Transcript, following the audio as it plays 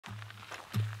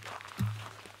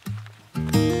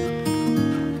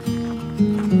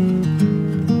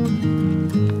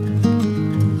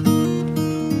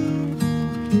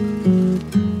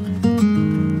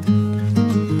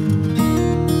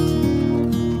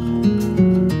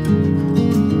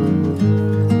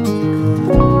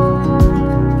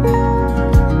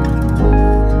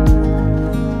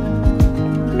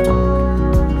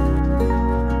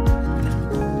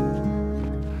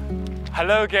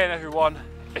Hello again everyone,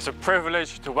 it's a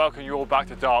privilege to welcome you all back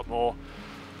to Dartmoor.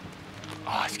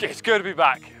 Oh, it's good to be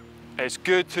back. It's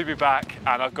good to be back,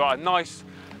 and I've got a nice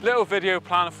little video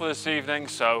planned for this evening.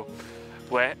 So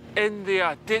we're in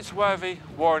the Ditsworthy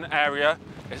Warren area.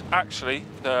 It's actually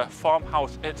the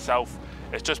farmhouse itself.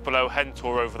 It's just below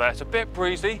Hentor over there. It's a bit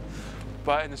breezy,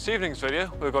 but in this evening's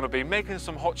video we're going to be making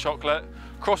some hot chocolate,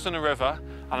 crossing the river,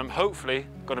 and I'm hopefully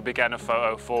going to be getting a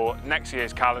photo for next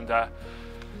year's calendar.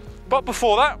 But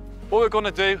before that, what we're going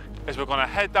to do is we're going to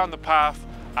head down the path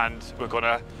and we're going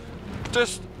to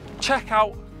just check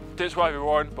out Ditsworthy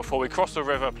Warren before we cross the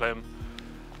River Plym.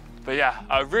 But yeah,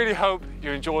 I really hope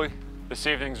you enjoy this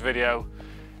evening's video.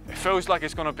 It feels like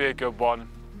it's going to be a good one.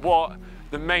 What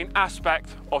the main aspect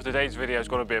of today's video is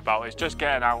going to be about is just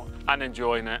getting out and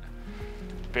enjoying it,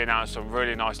 being out in some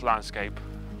really nice landscape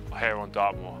here on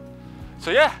Dartmoor.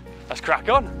 So yeah, let's crack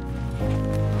on.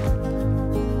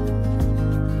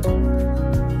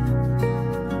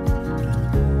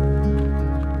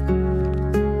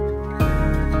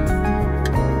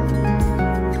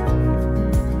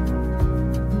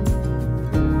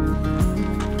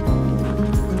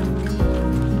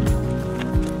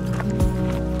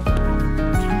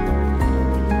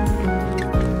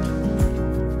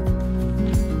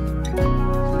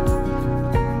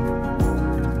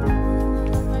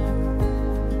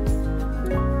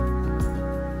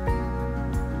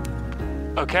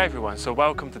 Okay everyone, so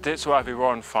welcome to Ditsworthy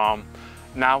Warren Farm.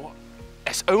 Now,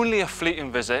 it's only a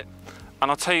fleeting visit, and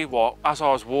I'll tell you what, as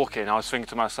I was walking, I was thinking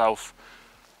to myself,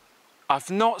 I've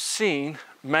not seen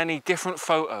many different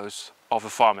photos of the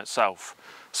farm itself.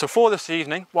 So for this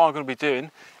evening, what I'm going to be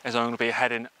doing is I'm going to be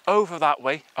heading over that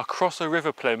way, across the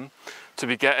River Plym, to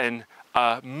be getting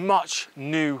a much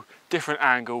new, different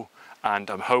angle, and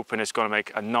I'm hoping it's going to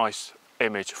make a nice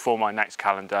image for my next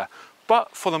calendar.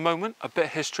 But for the moment, a bit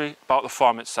of history about the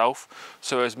farm itself.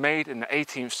 So it was made in the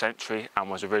 18th century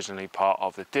and was originally part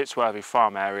of the Ditsworthy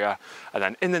farm area. And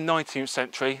then in the 19th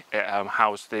century, it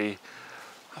housed the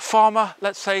farmer,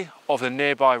 let's say, of the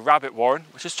nearby Rabbit Warren,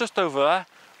 which is just over there.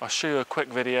 I'll show you a quick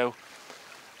video.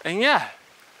 And yeah,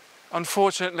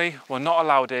 unfortunately, we're not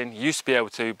allowed in. Used to be able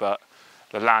to, but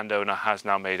the landowner has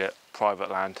now made it private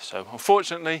land. So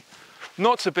unfortunately,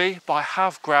 not to be, but I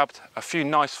have grabbed a few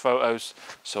nice photos,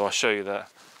 so I'll show you that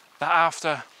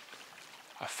after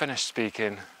I finish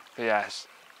speaking. But yes,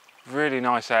 really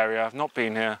nice area. I've not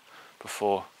been here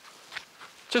before.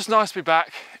 Just nice to be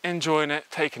back, enjoying it,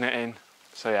 taking it in.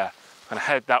 So yeah, I'm gonna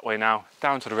head that way now,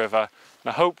 down to the river,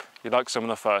 and I hope you like some of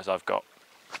the photos I've got.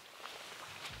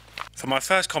 For my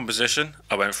first composition,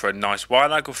 I went for a nice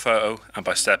wide angle photo, and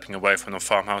by stepping away from the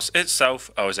farmhouse itself,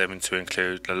 I was able to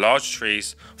include the large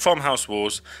trees, farmhouse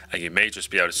walls, and you may just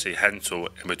be able to see Hentor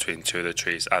in between two of the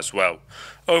trees as well.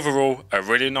 Overall, a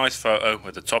really nice photo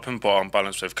with the top and bottom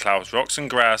balanced with clouds, rocks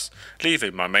and grass,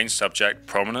 leaving my main subject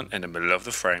prominent in the middle of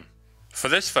the frame. For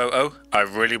this photo, I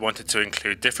really wanted to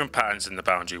include different patterns in the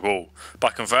boundary wall.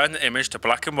 By converting the image to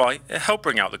black and white, it helped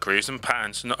bring out the grooves and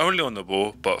patterns not only on the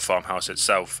wall, but farmhouse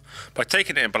itself. By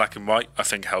taking it in black and white, I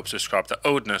think it helps describe the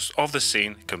oldness of the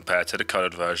scene compared to the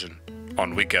coloured version.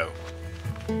 On we go.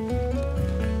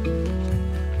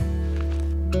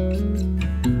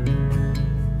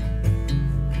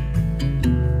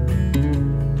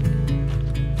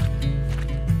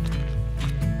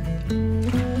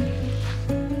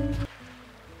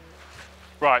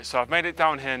 Right, so I've made it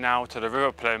down here now to the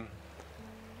River Plym.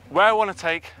 Where I want to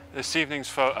take this evening's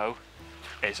photo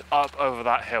is up over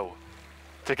that hill.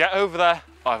 To get over there,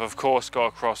 I've of course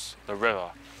got to cross the river.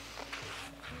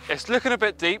 It's looking a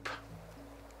bit deep,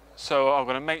 so I'm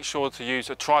going to make sure to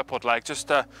use a tripod leg just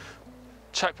to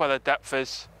check where the depth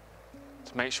is,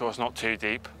 to make sure it's not too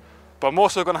deep. But I'm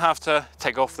also going to have to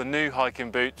take off the new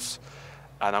hiking boots,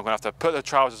 and I'm going to have to put the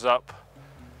trousers up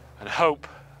and hope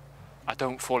I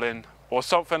don't fall in or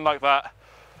something like that.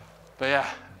 But yeah,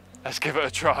 let's give it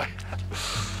a try.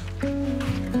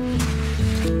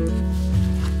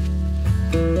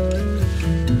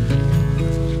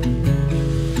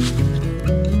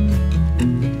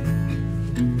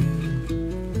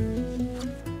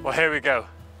 Well, here we go.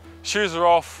 Shoes are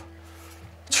off,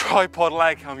 tripod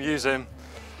leg I'm using.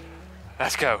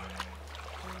 Let's go.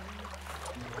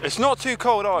 It's not too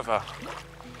cold either.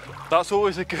 That's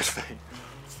always a good thing.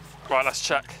 Right, let's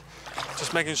check.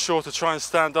 Just making sure to try and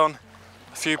stand on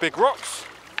a few big rocks,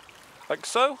 like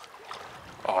so.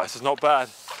 Oh, this is not bad.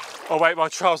 Oh wait, my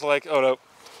trouser leg, oh no.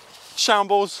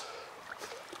 Shambles.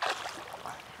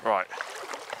 Right.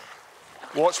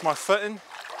 Watch my footing.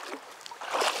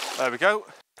 There we go.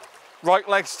 Right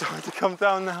leg's starting to come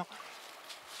down now.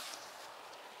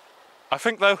 I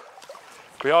think though,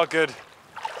 we are good.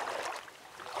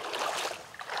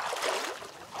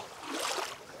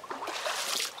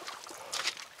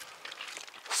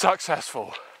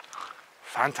 successful.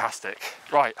 Fantastic.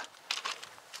 Right,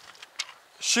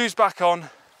 shoes back on,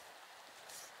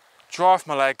 dry off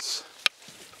my legs,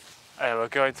 and we're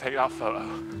going to take that photo.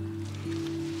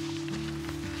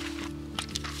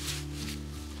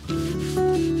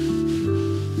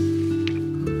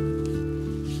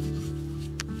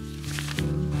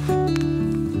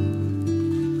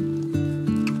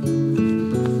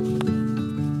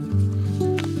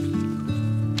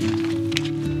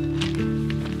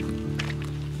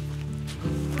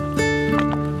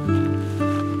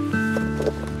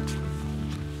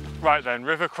 Right then,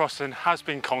 river crossing has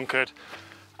been conquered,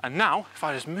 and now if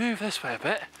I just move this way a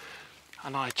bit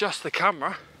and I adjust the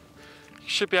camera, you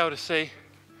should be able to see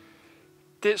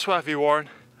Ditsworthy Warren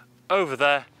over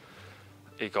there.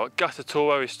 You got Gutter Tour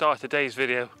where we started today's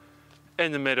video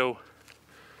in the middle,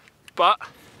 but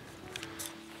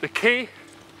the key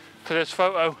to this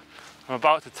photo I'm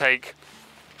about to take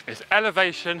is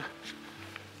elevation,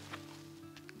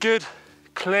 good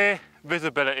clear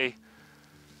visibility.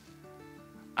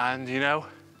 And you know,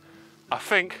 I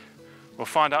think we'll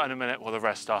find out in a minute what the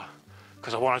rest are,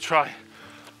 because I want to try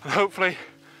and hopefully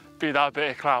beat that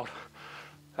bit of cloud.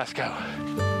 Let's go.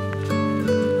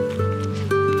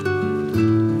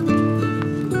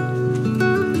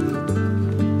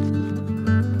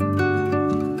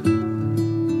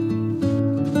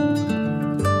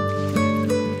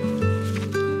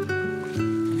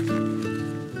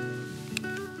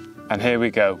 And here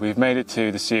we go, we've made it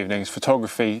to this evening's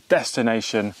photography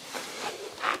destination.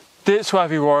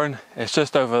 Ditsworthy Warren is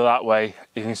just over that way.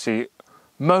 You can see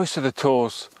most of the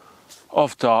tours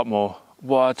of Dartmoor.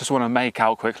 Well, I just want to make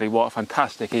out quickly what a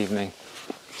fantastic evening.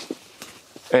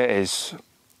 It is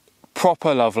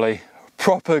proper lovely,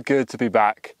 proper good to be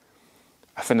back.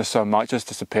 I think the sun might just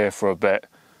disappear for a bit,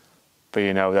 but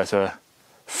you know, there's a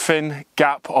thin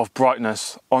gap of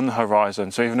brightness on the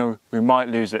horizon, so even though we might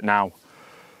lose it now,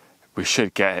 we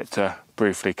should get it to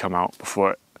briefly come out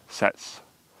before it sets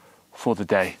for the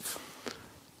day.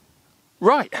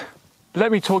 Right, let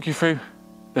me talk you through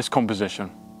this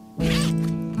composition.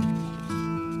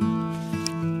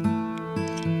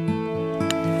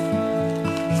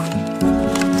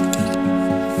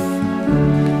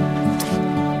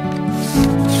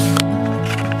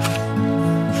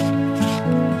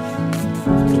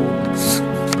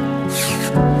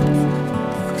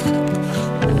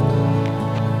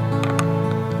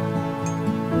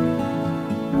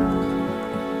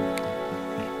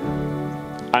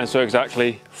 And so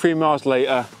exactly 3 miles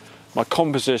later, my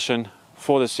composition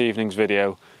for this evening's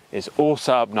video is all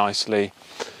set up nicely.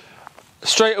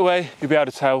 Straight away, you'll be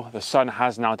able to tell the sun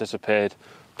has now disappeared.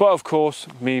 But of course,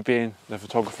 me being the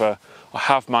photographer, I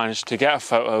have managed to get a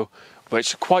photo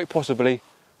which quite possibly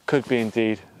could be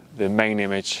indeed the main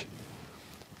image.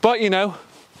 But you know,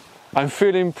 I'm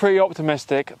feeling pretty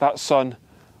optimistic that sun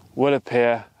will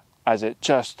appear as it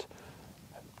just,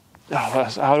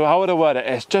 how would I word it?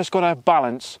 It's just got a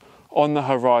balance on the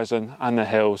horizon and the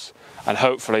hills, and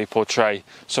hopefully portray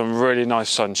some really nice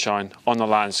sunshine on the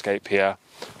landscape here.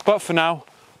 But for now,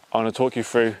 I'm going to talk you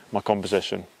through my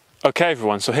composition. Okay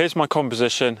everyone, so here's my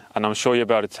composition, and I'm sure you'll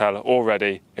be able to tell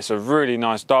already, it's a really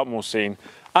nice Dartmoor scene,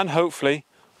 and hopefully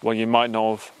one you might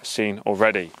not have seen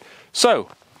already. So,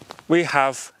 we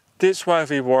have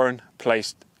Ditsworthy Warren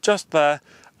placed just there,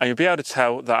 and you'll be able to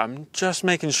tell that I'm just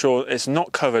making sure it's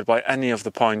not covered by any of the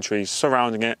pine trees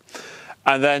surrounding it.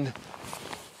 And then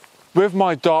with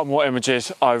my Dartmoor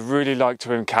images, I really like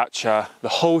to capture the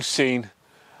whole scene,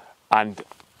 and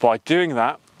by doing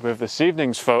that with this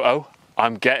evening's photo,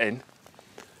 I'm getting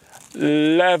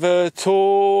leather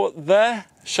tour there,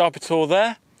 sharpie tour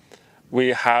there. We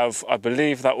have, I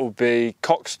believe that will be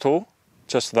Cox tour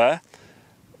just there.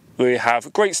 We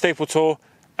have Great Staple tour,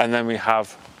 and then we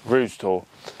have Rouge tour.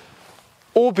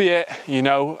 Albeit, you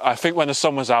know, I think when the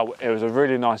sun was out, it was a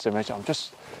really nice image. I'm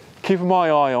just keeping my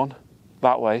eye on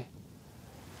that way.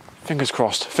 Fingers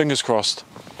crossed, fingers crossed.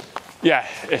 Yeah,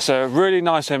 it's a really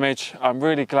nice image. I'm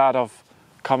really glad I've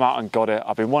come out and got it.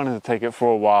 I've been wanting to take it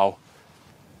for a while.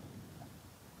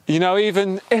 You know,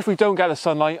 even if we don't get the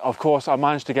sunlight, of course, I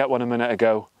managed to get one a minute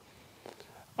ago.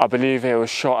 I believe it was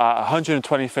shot at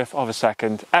 125th of a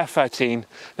second, f13.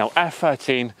 Now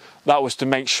f13, that was to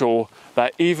make sure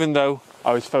that even though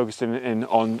I was focusing in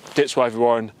on Ditsworthy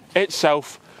Warren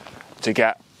itself, to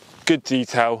get good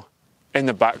detail in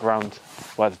the background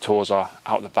where the tours are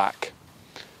out the back.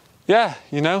 Yeah,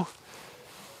 you know,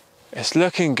 it's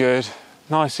looking good.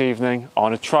 Nice evening. I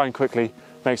want to try and quickly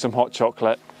make some hot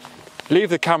chocolate. Leave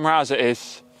the camera as it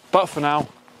is, but for now,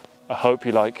 I hope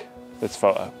you like this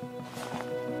photo.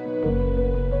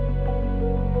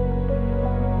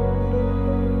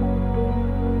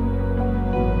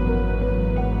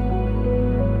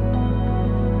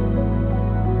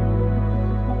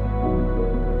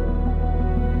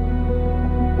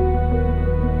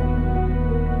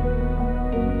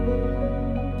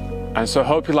 And so I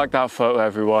hope you like that photo,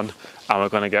 everyone, and we're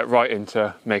going to get right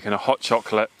into making a hot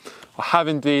chocolate. I have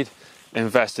indeed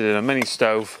invested in a mini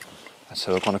stove, and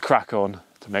so we're going to crack on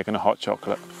to making a hot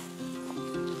chocolate.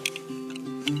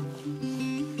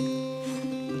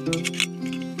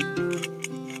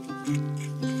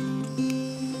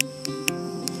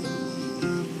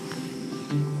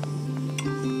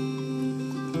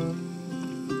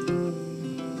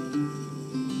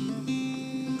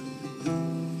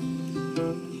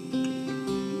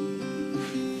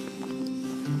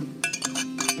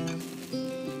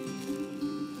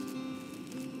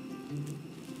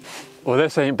 Well,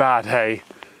 this ain't bad, hey.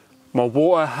 My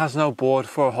water has now boiled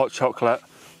for a hot chocolate,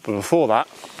 but before that,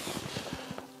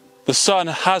 the sun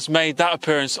has made that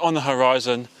appearance on the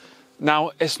horizon.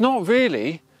 Now, it's not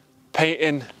really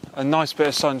painting a nice bit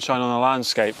of sunshine on the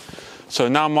landscape, so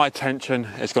now my attention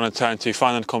is going to turn to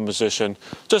finding composition.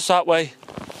 Just that way,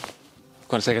 I'm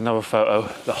going to take another photo.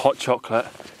 The hot chocolate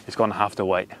is going to have to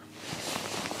wait.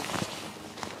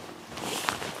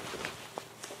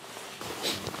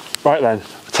 Right then,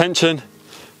 attention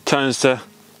turns to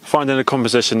finding a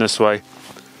composition this way.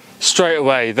 Straight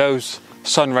away, those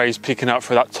sun rays peeking out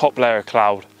through that top layer of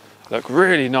cloud look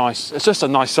really nice. It's just a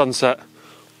nice sunset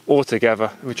altogether.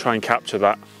 Let me try and capture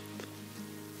that.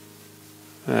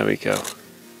 There we go.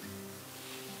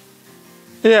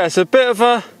 Yeah, it's a bit of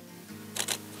a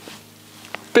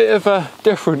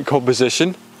different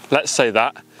composition, let's say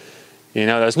that. You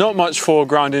know, there's not much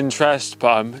foreground interest,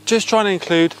 but I'm just trying to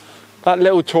include that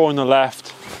little tour on the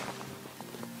left.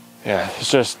 Yeah,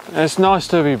 it's nice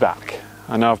to be back.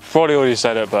 I know I've probably already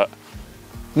said it, but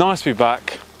nice to be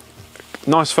back.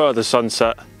 Nice photo of the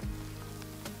sunset.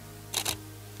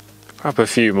 Grab a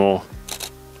few more.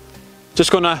 Just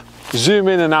gonna zoom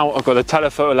in and out. I've got the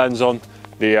telephoto lens on,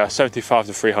 the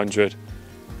 75-300.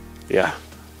 Yeah,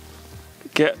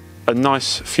 get a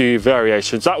nice few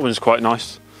variations. That one's quite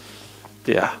nice.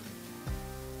 Yeah.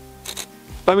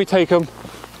 Let me take them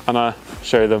and I'll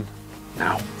show you them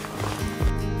now.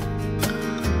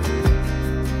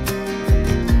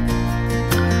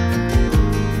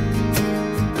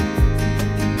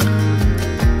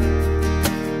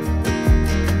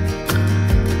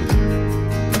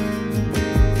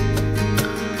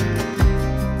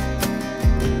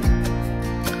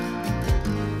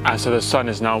 And so the sun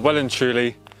is now well and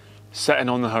truly setting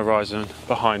on the horizon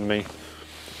behind me.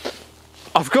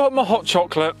 I've got my hot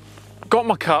chocolate, got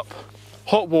my cup,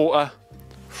 hot water,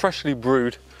 freshly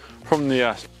brewed from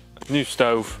the new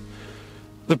stove.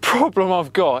 The problem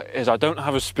I've got is I don't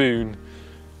have a spoon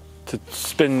to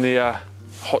spin the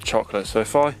hot chocolate. So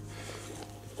if I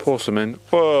pour some in,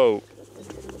 whoa,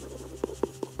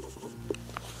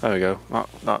 there we go.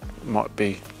 That might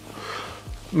be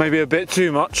maybe a bit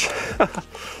too much.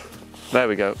 There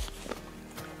we go.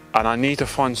 And I need to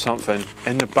find something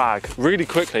in the bag really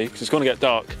quickly because it's going to get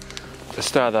dark to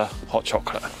stir the hot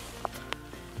chocolate.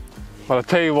 Well, I'll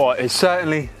tell you what, it's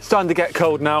certainly starting to get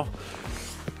cold now.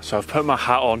 So I've put my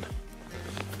hat on.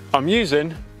 I'm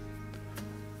using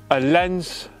a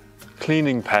lens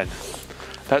cleaning pen.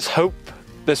 Let's hope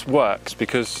this works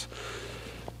because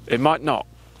it might not.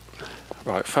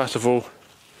 Right, first of all,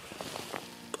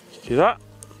 see that?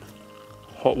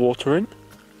 Hot water in.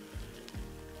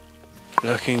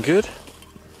 Looking good.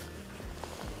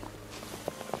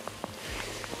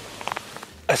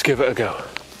 Let's give it a go.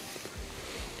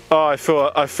 Oh, I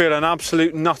feel an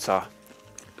absolute nutter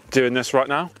doing this right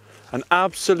now. An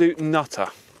absolute nutter.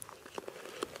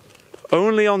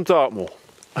 Only on Dartmoor.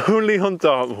 Only on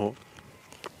Dartmoor.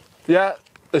 Yeah,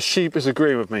 the sheep is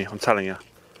agreeing with me, I'm telling you.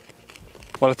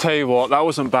 Well, I'll tell you what, that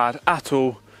wasn't bad at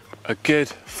all. A good,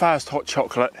 fast hot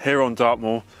chocolate here on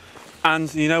Dartmoor.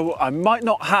 And you know what, I might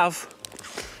not have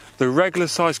the regular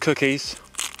size cookies,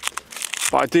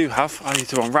 but I do have. I need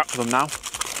to unwrap them now.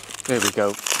 There we go.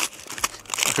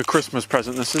 Like a Christmas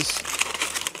present this is.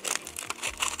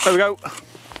 There we go.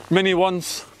 Mini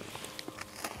ones.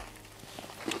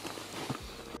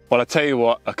 Well, I tell you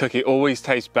what, a cookie always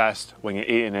tastes best when you're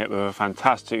eating it with a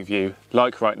fantastic view,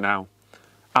 like right now,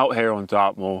 out here on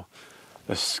Dartmoor.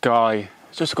 The sky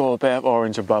has just got a bit of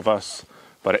orange above us,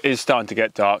 but it is starting to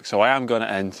get dark, so I am going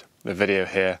to end the video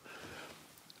here.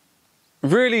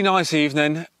 Really nice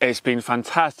evening. It's been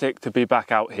fantastic to be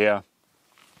back out here.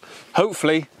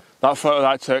 Hopefully that photo that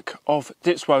I took of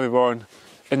Ditsworthy Warren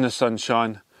in the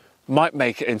sunshine might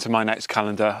make it into my next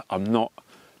calendar. I'm not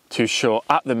too sure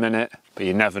at the minute, but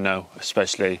you never know,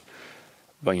 especially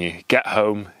when you get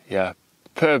home. Yeah,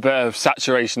 put a bit of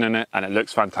saturation in it and it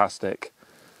looks fantastic.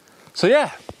 So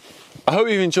yeah, I hope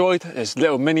you've enjoyed this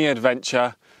little mini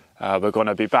adventure. We're going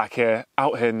to be back here,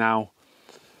 out here now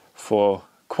for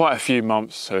quite a few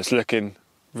months, so it's looking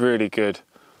really good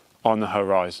on the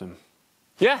horizon.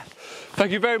 Yeah,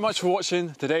 thank you very much for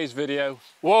watching today's video.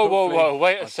 Whoa,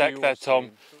 wait a sec there,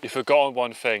 Tom. You've forgotten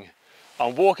one thing.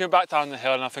 I'm walking back down the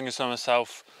hill and I'm thinking to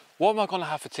myself, what am I going to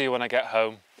have for tea when I get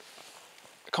home?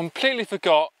 I completely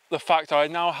forgot the fact that I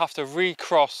now have to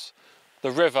recross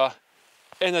the river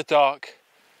in the dark.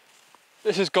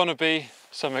 This is going to be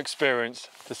some experience,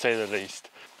 to say the least.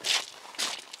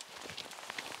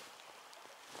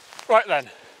 Right then,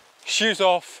 shoes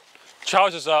off,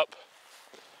 trousers up,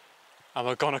 and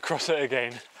we're gonna cross it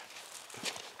again.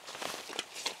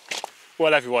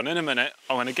 Well everyone, in a minute,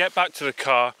 I'm gonna get back to the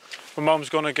car. My mum's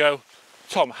gonna go,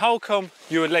 Tom, how come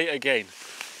you were late again?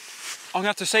 I'm gonna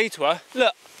have to say to her,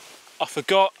 look, I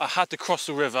forgot I had to cross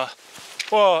the river.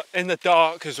 Oh, in the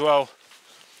dark as well.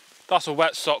 That's a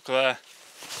wet sock there.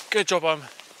 Good job I'm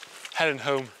heading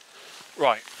home.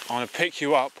 Right, I'm gonna pick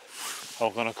you up.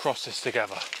 I'm gonna cross this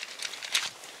together.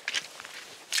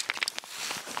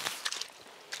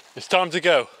 It's time to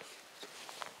go.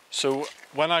 So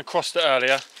when I crossed it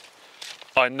earlier,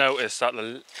 I noticed that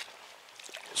the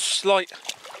slight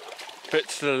bit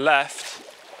to the left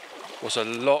was a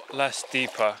lot less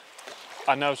deeper,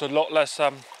 and there was a lot less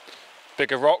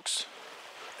bigger rocks.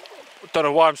 Don't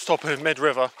know why I'm stopping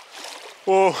mid-river.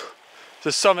 Oh,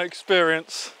 just some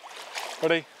experience.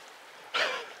 Ready?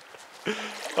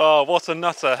 Oh, what a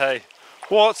nutter, hey.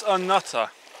 What a nutter.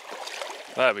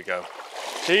 There we go.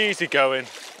 Easy going.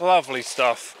 Lovely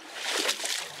stuff.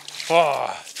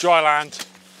 Oh, dry land.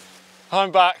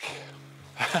 I'm back.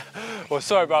 Well,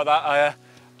 sorry about that. I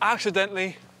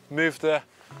accidentally moved the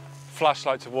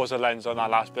flashlight towards the lens on that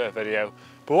last bit of video.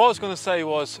 But what I was going to say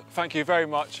was, thank you very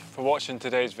much for watching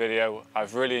today's video.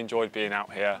 I've really enjoyed being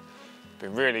out here. It's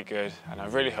been really good, and I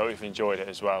really hope you've enjoyed it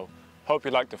as well. Hope you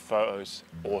liked the photos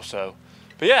also.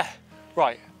 But yeah,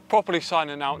 right, properly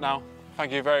signing out now.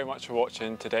 Thank you very much for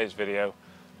watching today's video.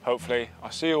 Hopefully,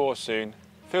 I'll see you all soon.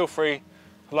 Feel free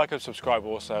to like and subscribe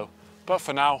also. But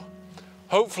for now,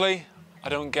 hopefully I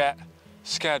don't get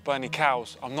scared by any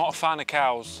cows. I'm not a fan of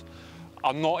cows.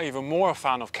 I'm not even more a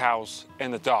fan of cows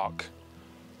in the dark.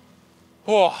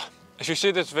 Oh, if you see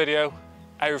this video,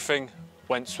 everything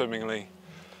went swimmingly.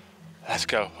 Let's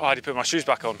go. Oh, I need to put my shoes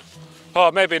back on.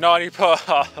 Oh, maybe not. I need to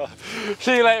put...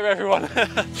 See you later, everyone.